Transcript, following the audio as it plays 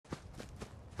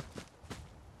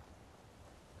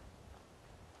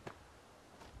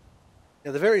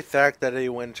Yeah, the very fact that Eddie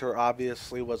Winter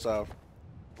obviously was a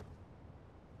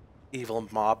evil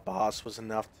mob boss was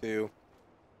enough to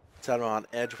set him on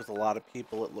edge with a lot of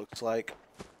people, it looks like.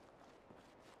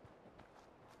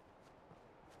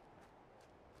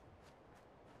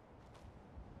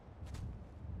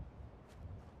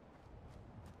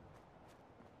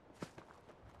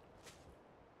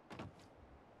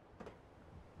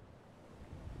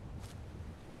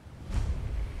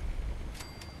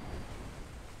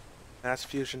 Mass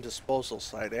fusion disposal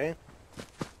site, eh?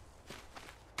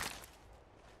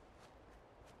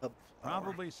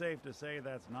 Probably safe to say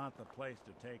that's not the place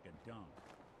to take a dump.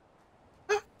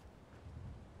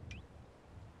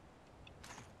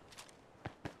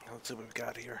 Let's see what we've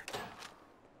got here.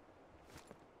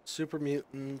 Super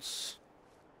mutants.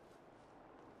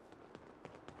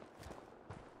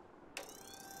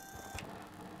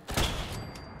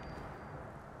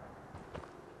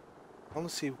 I only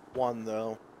see one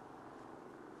though.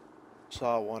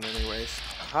 Saw one anyways.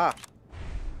 Aha!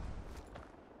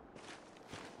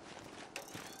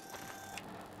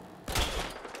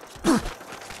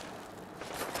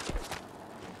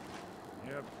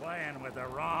 You're playing with the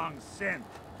wrong synth.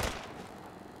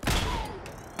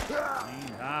 Clean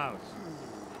house.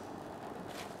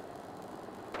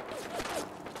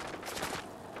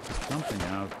 Something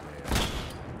out there.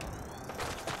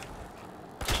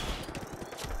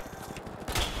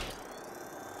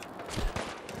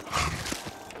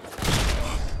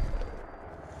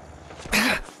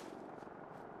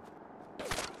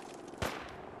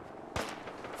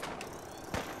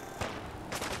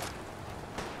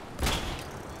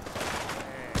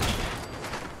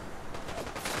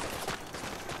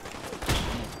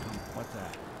 What's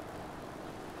that?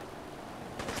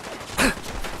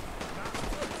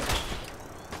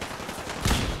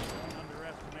 Don't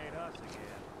underestimate us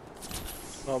again.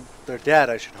 Well, they're dead,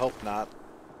 I should hope not.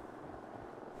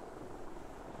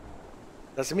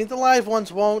 Doesn't mean the live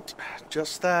ones won't.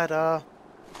 Just that,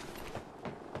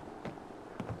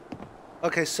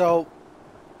 okay, so...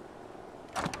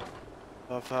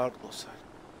 Buff out, close side.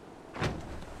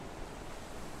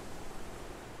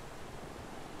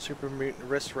 Super mutant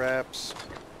wrist wraps.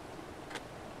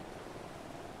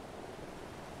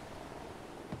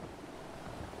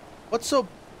 What's so...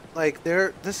 Like,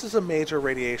 this is a major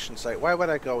radiation site. Why would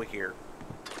I go here?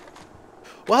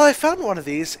 Well, I found one of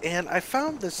these, and I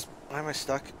found this... Why am I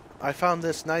stuck? I found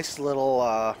this nice little,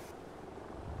 well,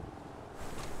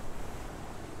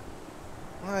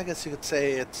 I guess you could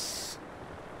say it's...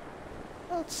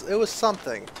 Well, it was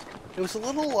something. It was a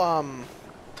little,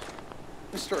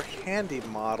 Mr. Handy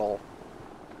model.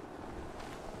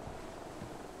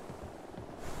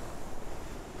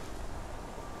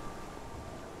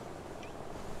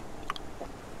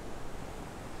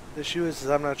 The issue is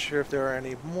I'm not sure if there are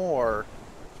any more.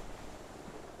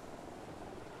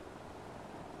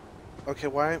 Okay,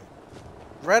 why?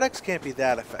 Radix can't be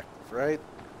that effective, right?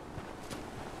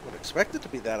 Would expect it to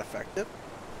be that effective.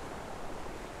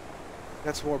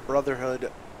 Got some more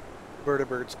Brotherhood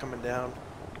vertebrates coming down.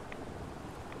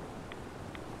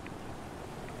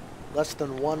 Less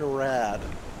than one rad.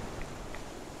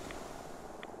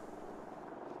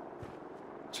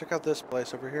 Check out this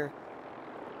place over here.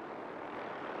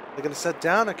 They're gonna set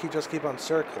down or just keep on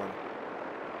circling?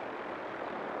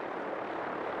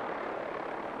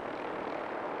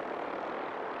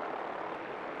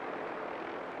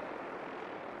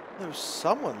 There's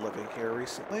someone living here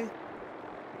recently.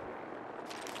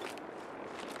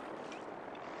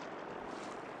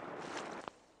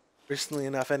 Recently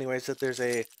enough, anyways, that there's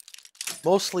a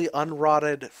mostly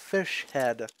unrotted fish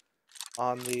head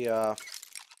on the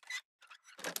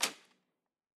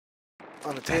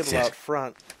table out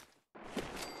front.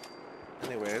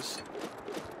 Anyways.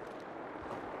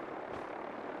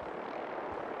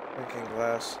 Drinking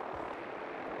glass.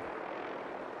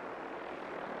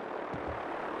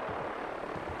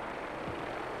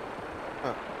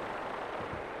 Huh.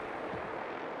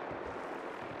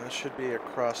 That should be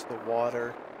across the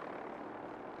water.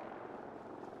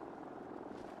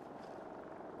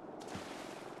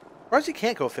 Surprised you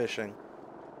can't go fishing.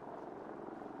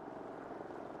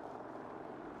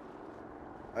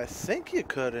 I think you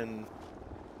could in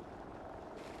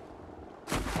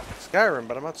Skyrim,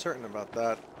 but I'm not certain about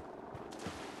that.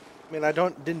 I mean, I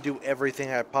didn't do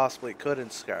everything I possibly could in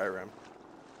Skyrim.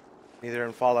 Neither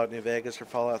in Fallout New Vegas or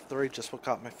Fallout 3, just what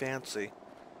caught my fancy.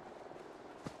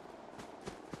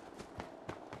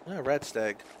 Ah, red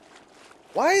stag.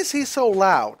 Why is he so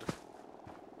loud?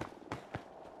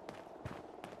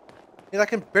 I mean, I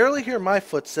can barely hear my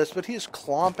footsteps, but he's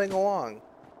clomping along.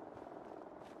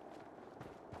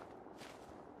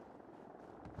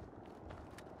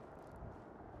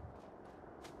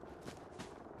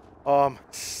 Um,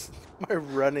 my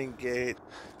running gait.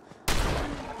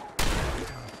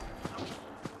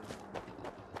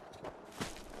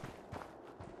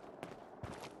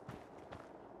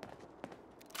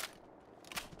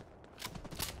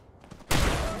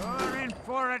 You're in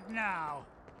for it now.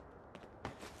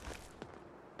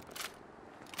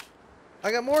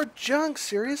 I got more junk,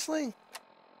 seriously?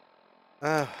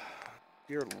 Ah,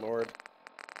 dear Lord.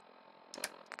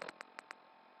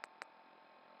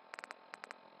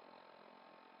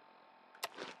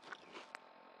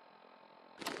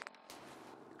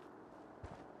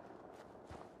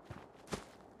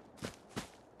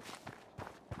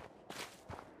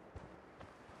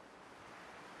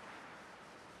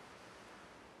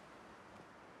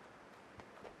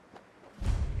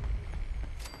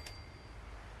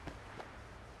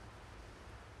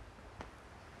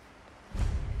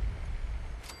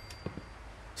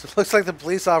 So it looks like the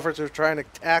police officers are trying to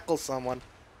tackle someone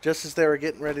just as they were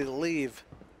getting ready to leave.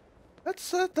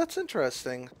 That's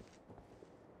interesting.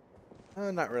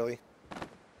 Not really.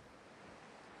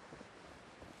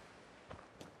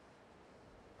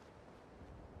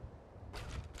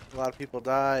 A lot of people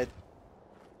died.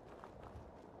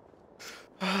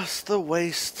 It's the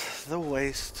waste. The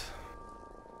waste.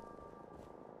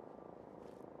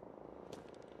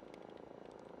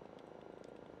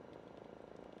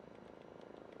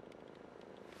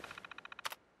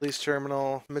 Police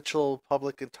terminal. Mitchell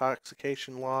public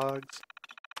intoxication logs.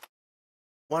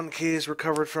 One key is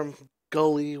recovered from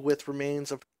gully with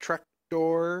remains of truck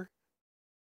door.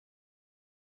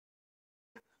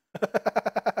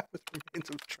 With remains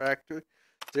of tractor.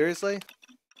 Seriously?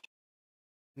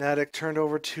 Natick turned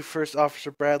over to First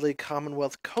Officer Bradley,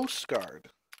 Commonwealth Coast Guard.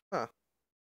 Huh.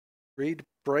 Read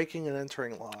breaking and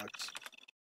entering logs.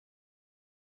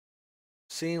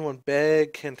 Seen one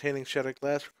bag containing shattered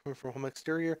glass coming from home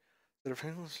exterior.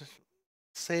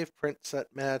 Save print set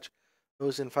match.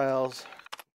 Those in files.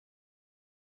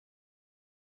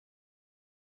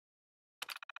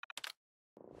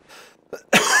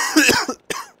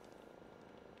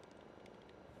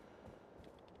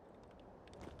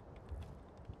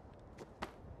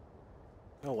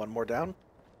 Oh, one more down?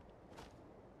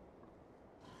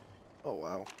 Oh,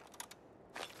 wow.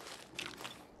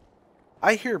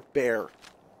 I hear bear.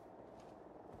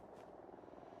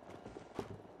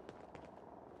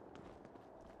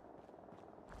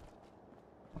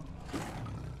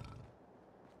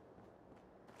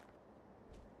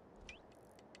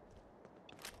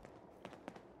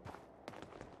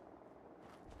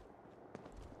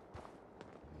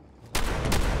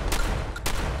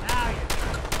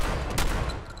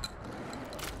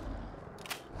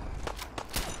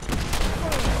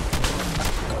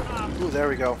 Ooh, there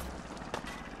we go.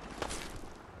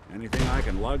 Anything I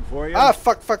can lug for you? Ah,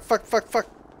 fuck.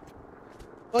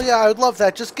 Oh yeah, I would love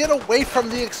that. Just get away from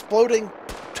the exploding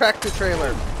tractor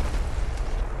trailer.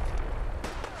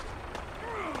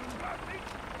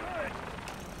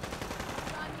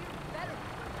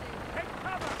 Take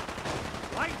cover!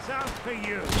 Lights out for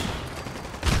you!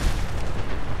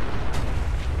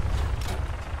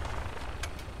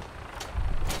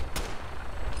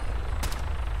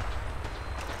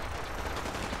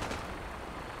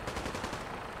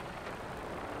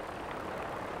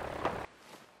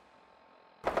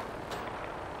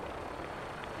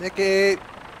 Nicky!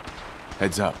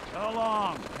 Heads up. So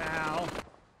long, pal.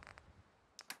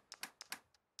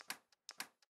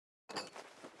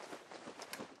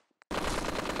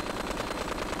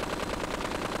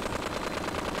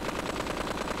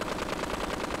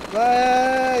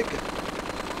 Flag!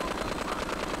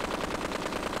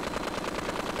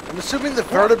 I'm assuming the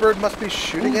vertibird must be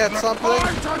shooting at something.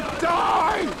 To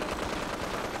die!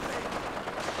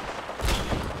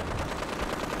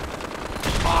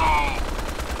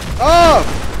 Oh!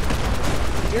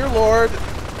 Dear Lord.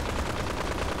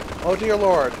 Oh, dear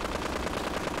Lord.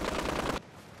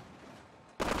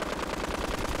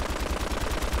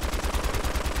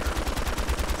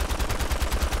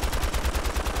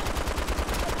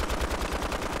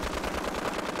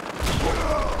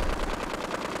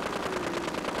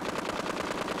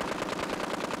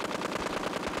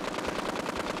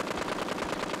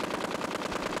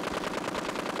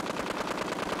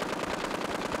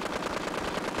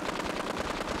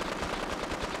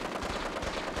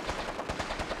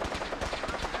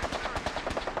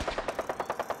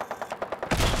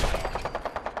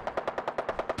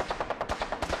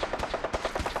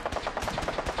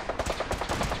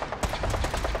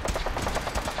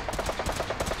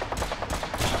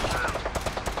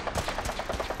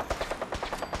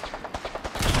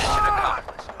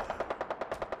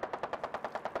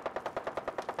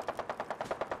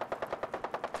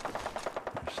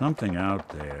 something out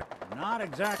there. Not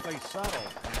exactly subtle,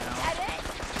 pal.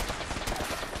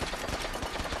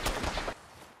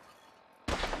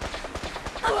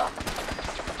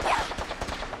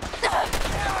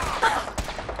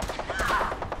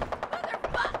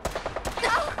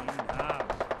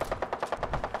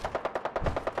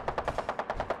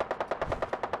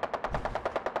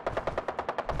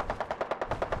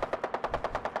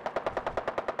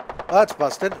 Well, that's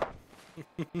busted.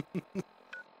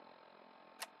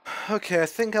 Okay, I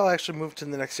think I'll actually move to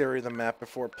the next area of the map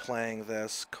before playing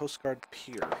this. Coast Guard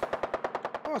Pier.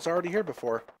 Oh, it's already here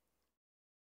before.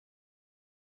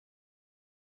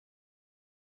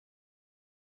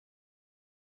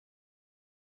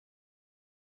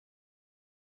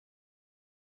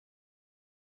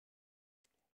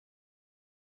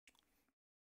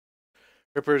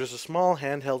 Ripper is a small,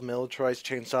 handheld militarized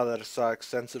chainsaw that saw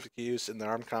extensive use in the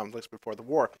armed conflicts before the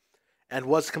war, and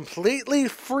was completely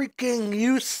freaking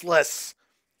useless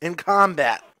in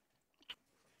combat.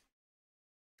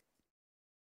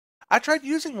 I tried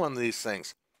using one of these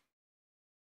things.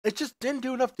 It just didn't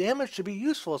do enough damage to be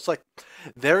useful. It's like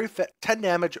 10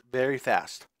 damage very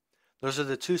fast. Those are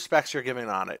the two specs you're giving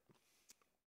on it.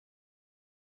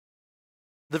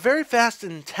 The very fast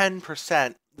and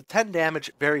 10%, the 10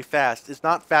 damage very fast is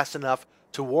not fast enough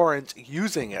to warrant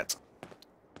using it.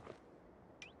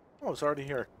 Oh, it's already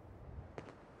here.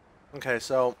 Okay,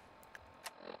 so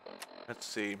let's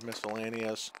see,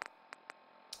 miscellaneous.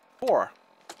 4.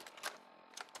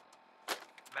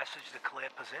 Message to Clair,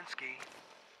 Pozinski.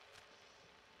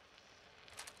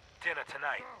 Dinner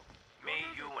tonight. Me,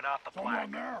 you, and Arthur Black.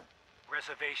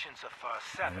 Reservations are for I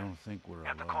 7 don't think we're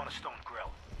at the alone. Cornerstone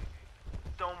Grill.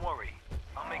 Don't worry.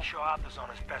 I'll make sure Arthur's on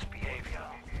his best behavior.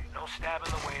 No stabbing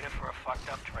the waiter for a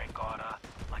fucked up drink order,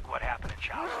 like what happened in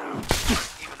Charleston.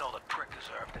 Even though the prick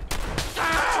deserved it.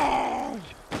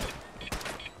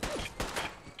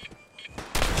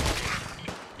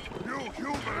 You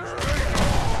humans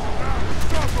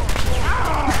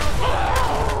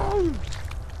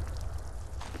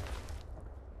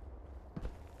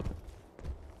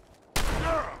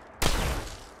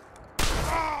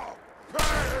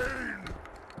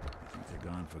They're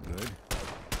gone for good.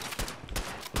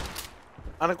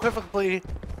 Unequivocally,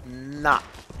 not.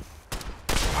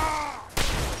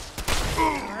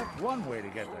 That's one way to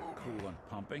get the coolant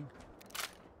pumping.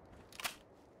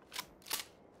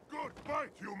 Good fight,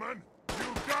 human.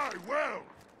 You die well.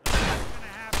 I'm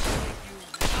gonna have to make you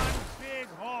one big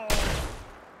hole.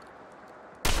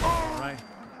 All right.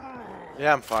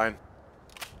 Yeah, I'm fine.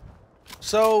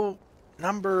 So,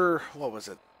 number, what was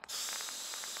it?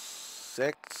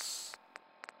 6?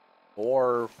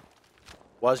 4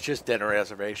 was just dinner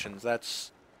reservations.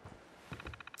 That's...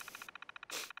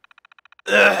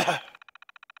 Ugh.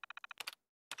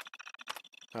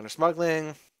 Counter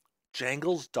smuggling.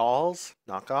 Jangles dolls,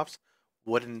 knockoffs.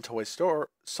 Wooden toy store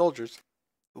soldiers.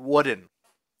 Wooden.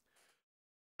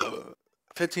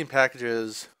 15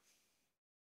 packages.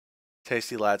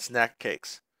 Tasty Lad snack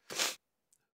cakes.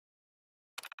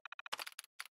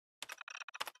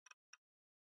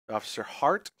 Officer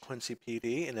Hart, Quincy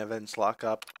PD, and Evans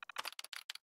lockup.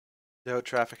 No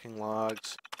trafficking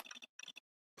logs.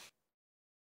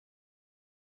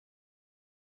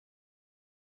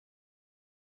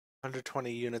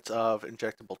 $120 units of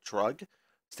injectable drug,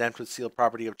 stamped with sealed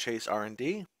property of Chase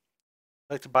R&D. I'd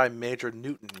like to buy Major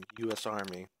Newton, U.S.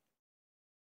 Army.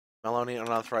 Maloney,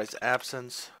 unauthorized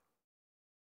absence.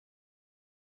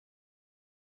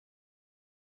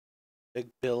 Big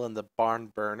Bill and the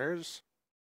Barn Burners.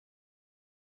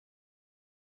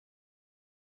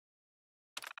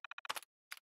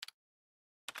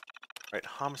 Right,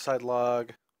 homicide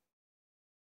log.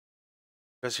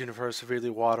 Best universe severely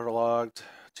waterlogged.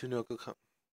 2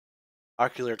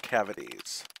 ocular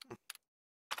cavities.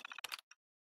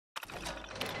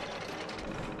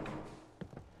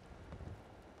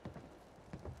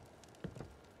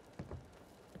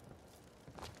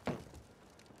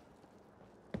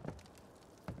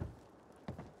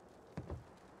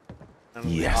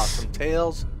 Yes. Awesome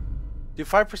tails. Do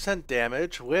 5%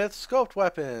 damage with scoped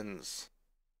weapons.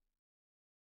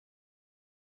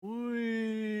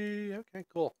 Whee. Okay,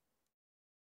 cool.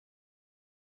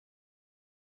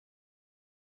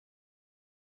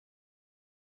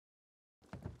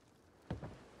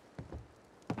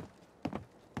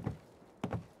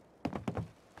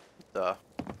 That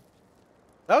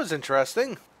was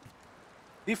interesting.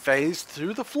 He phased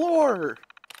through the floor.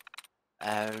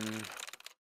 And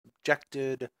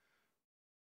ejected.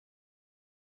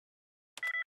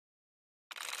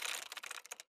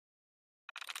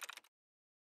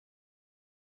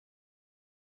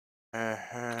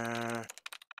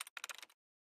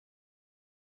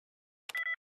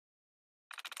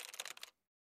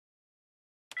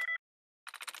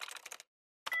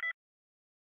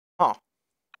 Huh.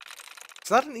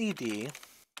 It's not an ED.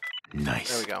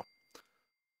 Nice. There we go.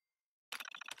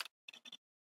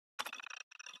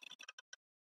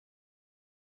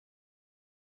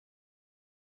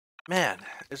 Man,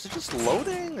 is it just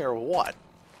loading or what?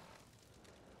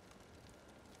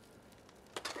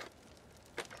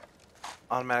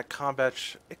 Automatic combat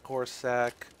Ichor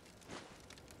sack.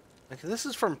 Like, this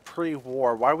is from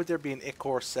pre-war. Why would there be an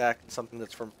Ichor sack in something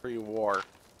that's from pre-war?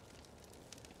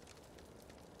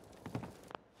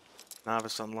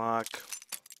 Novice unlock.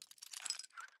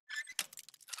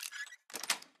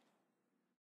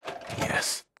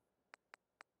 Yes.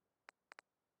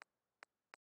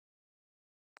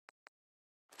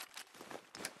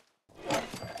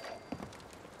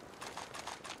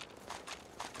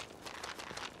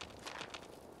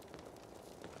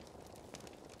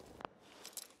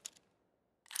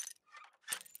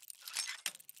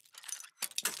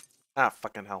 Ah,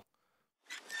 fucking hell.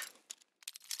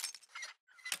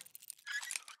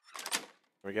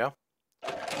 There we go.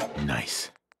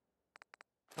 Nice.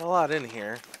 Not a lot in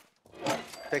here.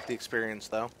 Take the experience,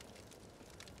 though.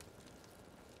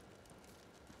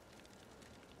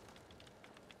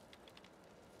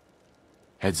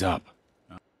 Heads up.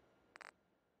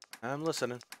 I'm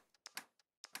listening.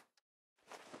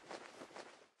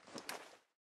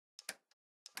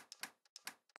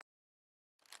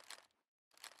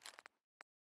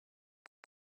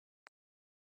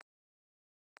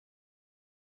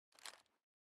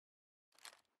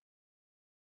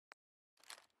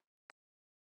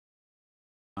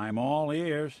 I'm all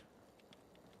ears.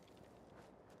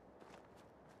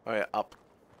 Oh yeah, up.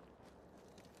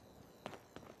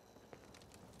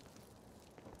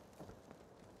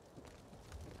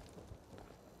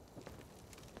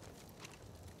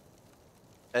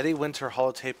 Eddie Winter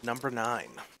holotape number 9.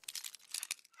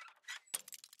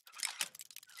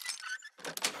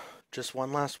 Just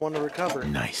one last one to recover.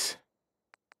 Nice.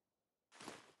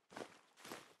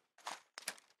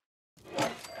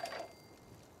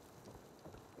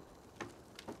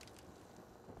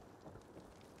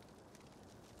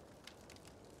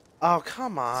 Oh,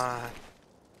 come on.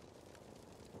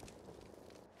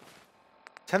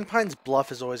 Ten Pines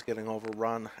Bluff is always getting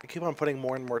overrun. I keep on putting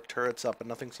more and more turrets up, and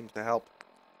nothing seems to help.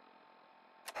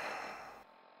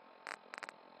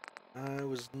 It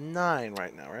was 9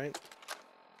 right now, right?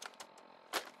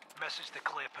 Message to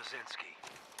Clair Pozinski.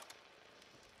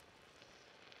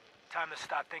 Time to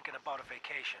start thinking about a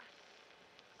vacation.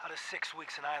 How does 6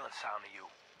 weeks in Ireland sound to you?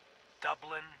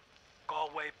 Dublin,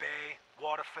 Galway Bay,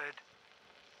 Waterford.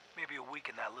 Maybe a week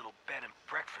in that little bed and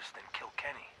breakfast in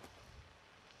Kilkenny.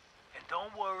 And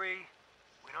don't worry,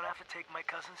 we don't have to take my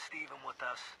cousin Stephen with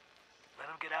us. Let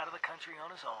him get out of the country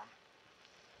on his own.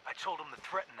 I told him to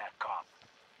threaten that cop,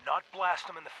 not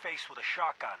blast him in the face with a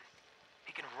shotgun.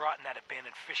 He can rot in that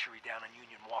abandoned fishery down in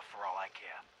Union Wharf for all I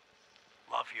care.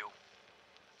 Love you.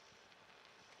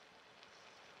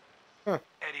 Huh.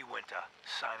 Eddie Winter,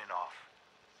 signing off.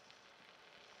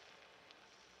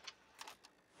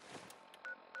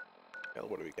 Yeah,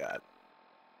 what do we got?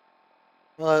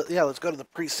 Well, yeah, let's go to the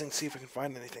precinct, see if we can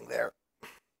find anything there.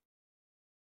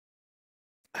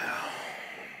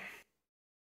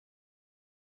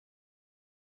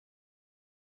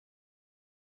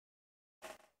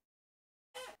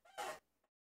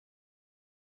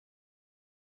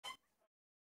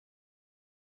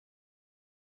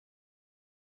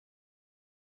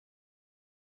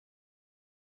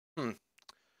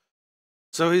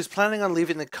 So he's planning on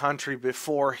leaving the country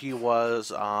before he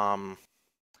was,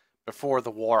 before the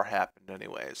war happened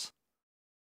anyways.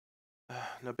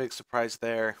 No big surprise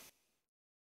there.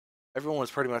 Everyone was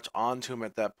pretty much on to him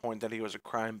at that point that he was a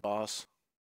crime boss.